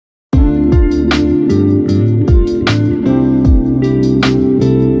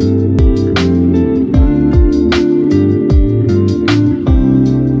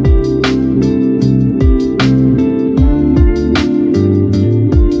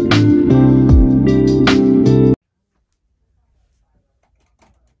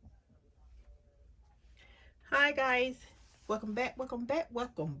guys, welcome back to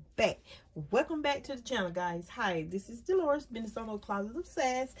the channel, guys. Hi, this is Dolores, business owner of Closet of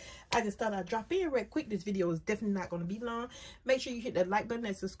Sass. I just thought I'd drop in real quick. This video is definitely not going to be long. Make sure you hit that like button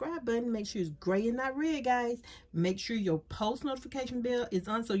and subscribe button. Make sure it's gray and not red, guys. Make sure your post notification bell is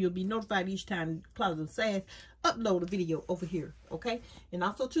on so you'll be notified each time Closet of Sass upload a video over here, okay? And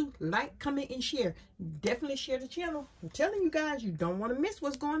also to like, comment, and share. Definitely share the channel. I'm telling you guys, you don't want to miss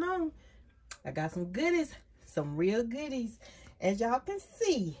what's going on. I got some goodies, some real goodies. As y'all can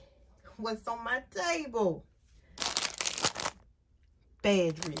see, what's on my table?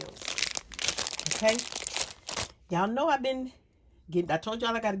 Badge reels. Okay? Y'all know I've been getting, I told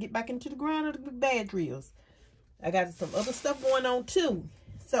y'all I got to get back into the grind of the badge reels. I got some other stuff going on too.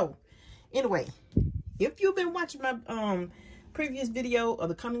 So, anyway, if you've been watching my previous video of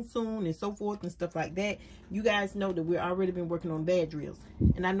the coming soon and so forth and stuff like that, you guys know that we've already been working on badge reels.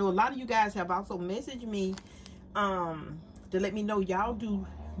 And I know a lot of you guys have also messaged me to let me know y'all do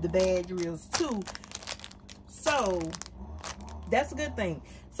the badge reels too. So that's a good thing.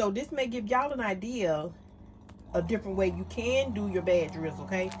 So this may give y'all an idea, a different way you can do your badge reels,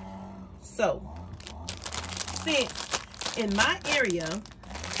 okay? So since in my area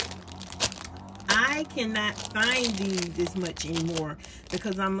I cannot find these as much anymore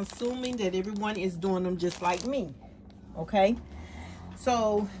because I'm assuming that everyone is doing them just like me, okay?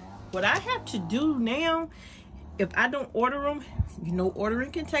 So what I have to do now, if I don't order them, you know,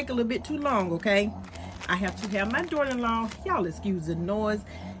 ordering can take a little bit too long, okay? I have to have my daughter-in-law, y'all excuse the noise,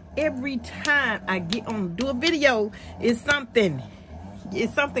 every time I get on do a video, it's something,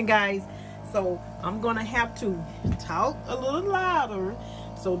 guys. So I'm gonna have to talk a little louder.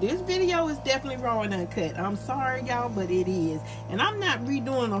 So this video is definitely raw and uncut. I'm sorry, y'all, but it is. And I'm not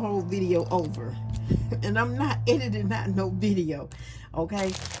redoing the whole video over. And I'm not editing out no video.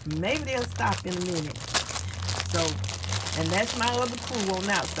 Okay? Maybe they'll stop in a minute. So, and that's my other crew on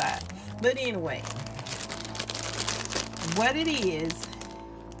the outside. But anyway, what it is,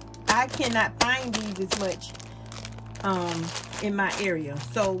 I cannot find these as much in my area.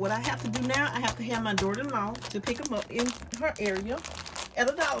 So what I have to do now, I have to have my daughter-in-law to pick them up in her area at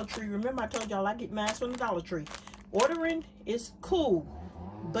a Dollartree. Remember I told y'all I get mine from the Dollartree. Ordering is cool,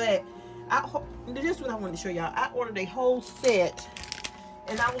 but this is what I wanted to show y'all. I ordered a whole set,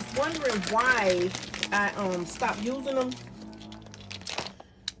 and I was wondering why I stopped using them.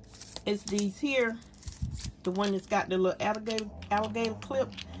 It's these here, the one that's got the little alligator clip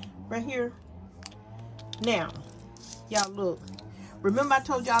right here. Now, y'all look. Remember I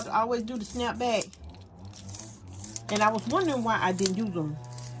told y'all to always do the snapback? And I was wondering why I didn't use them.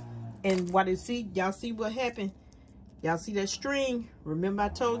 And what y'all see what happened? Y'all see that string? Remember I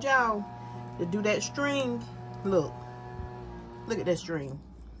told y'all to do that string? Look at that string.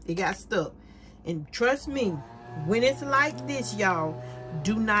 It got stuck. And trust me, when it's like this, y'all,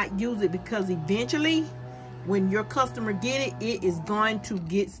 do not use it, because eventually when your customer get it, it is going to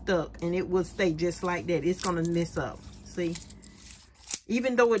get stuck and it will stay just like that. It's going to mess up. See?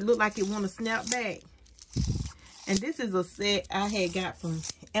 Even though it looked like it want to snap back. And this is a set I had got from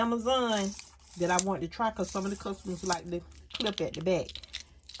Amazon that I wanted to try because some of the customers like the clip at the back.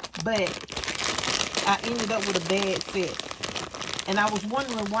 But I ended up with a bad set. And I was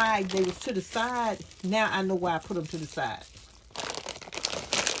wondering why they was to the side. Now I know why I put them to the side.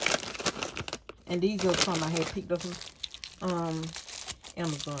 And these are some I had picked up from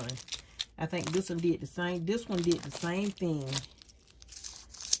Amazon. I think this one did the same. This one did the same thing.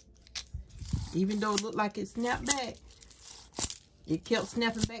 Even though it looked like it snapped back, it kept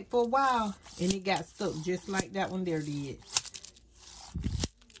snapping back for a while, and it got stuck just like that one there did.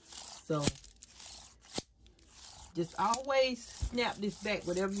 So, just always snap this back,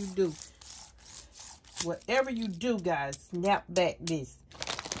 whatever you do. Whatever you do, guys, snap back this.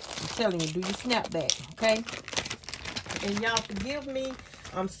 I'm telling you, do your snap back, okay? And y'all forgive me.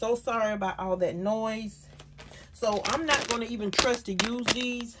 I'm so sorry about all that noise. So, I'm not going to even trust to use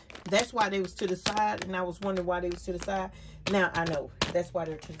these. That's why they was to the side, and I was wondering why they was to the side. Now I know that's why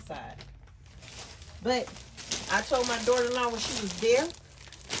they're to the side. But I told my daughter-in-law when she was there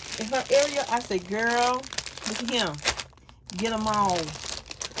in her area, I said, girl, look at him, get them all.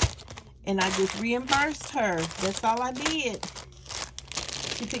 And I just reimbursed her. That's all I did.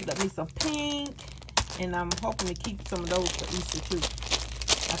 She picked up me some pink, and I'm hoping to keep some of those for Easter too.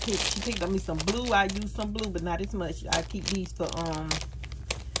 She picked up me some blue. I use some blue, but not as much. I keep these for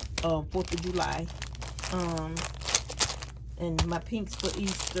 4th of July. And my pinks for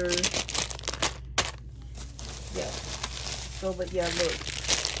Easter. Yeah. So, but yeah, look.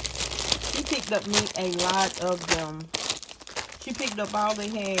 She picked up me a lot of them. She picked up all they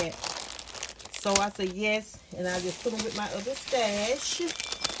had. So I said yes, and I just put them with my other stash.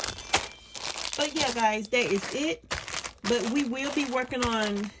 But yeah, guys, that is it. But we will be working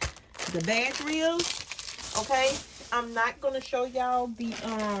on the badge reels, okay? I'm not going to show y'all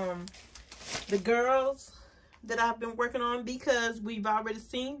the girls that I've been working on because we've already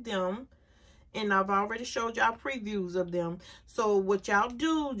seen them. And I've already showed y'all previews of them. So what y'all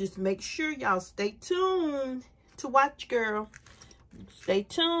do, just make sure y'all stay tuned to watch, girl. Stay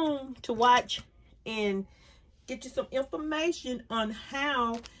tuned to watch and get you some information on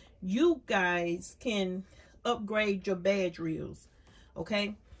how you guys can upgrade your badge reels.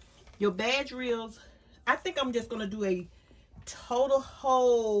 Okay? Your badge reels, I think I'm just going to do a total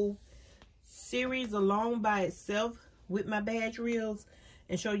whole series alone by itself with my badge reels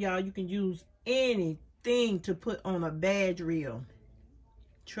and show y'all you can use anything to put on a badge reel.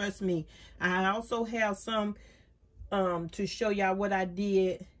 Trust me. I also have some to show y'all what I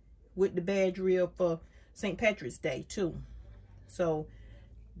did with the badge reel for St. Patrick's Day too. So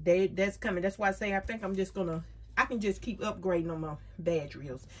that's coming. That's why I say I think I'm just gonna, I can just keep upgrading on my badge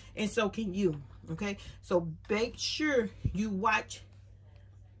reels, and so can you. Okay, so make sure you watch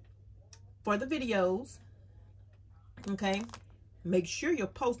for the videos. Okay, make sure your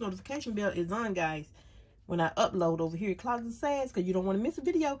post notification bell is on, guys, when I upload over here at ClosetofSaSS, because you don't want to miss a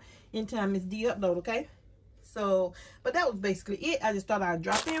video anytime it's de-upload. Okay, so but that was basically it. I just thought I'd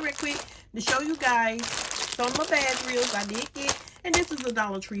drop in real quick to show you guys some of my badge reels I did get. And this is a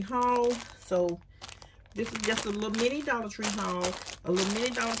Dollartree haul. So this is just a little mini Dollartree haul. A little mini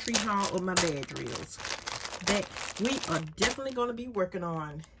Dollartree haul of my badge reels that we are definitely going to be working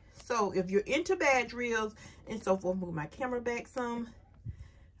on. So if you're into badge reels and so forth, move my camera back some.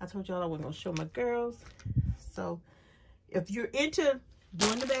 I told y'all I wasn't going to show my girls. So if you're into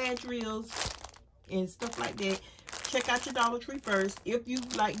doing the badge reels and stuff like that, check out your Dollartree first if you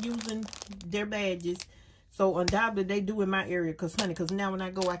like using their badges. So undoubtedly they do in my area, because now when I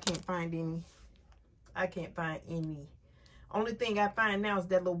go, I can't find any. Only thing I find now is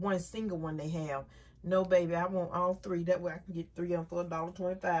that little one single one they have. No, baby, I want all three. That way I can get 3 of them for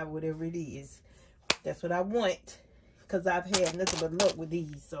 $1.25, whatever it is. That's what I want, because I've had nothing but luck with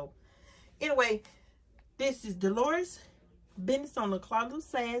these. So anyway, this is Dolores Business on the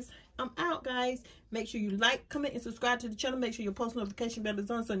ClosetofSaSS. I'm out, guys. Make sure you like, comment, and subscribe to the channel. Make sure your post notification bell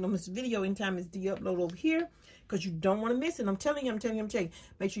is on so you don't miss a video anytime it's de-upload over here, because you don't want to miss it. I'm telling you.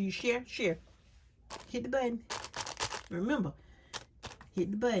 Make sure you share. Hit the button. Remember,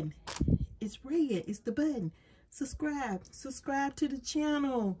 hit the button. It's red. It's the button. Subscribe to the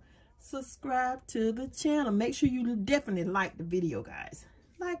channel. Make sure you definitely like the video, guys.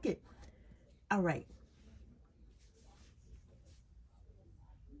 Like it. All right.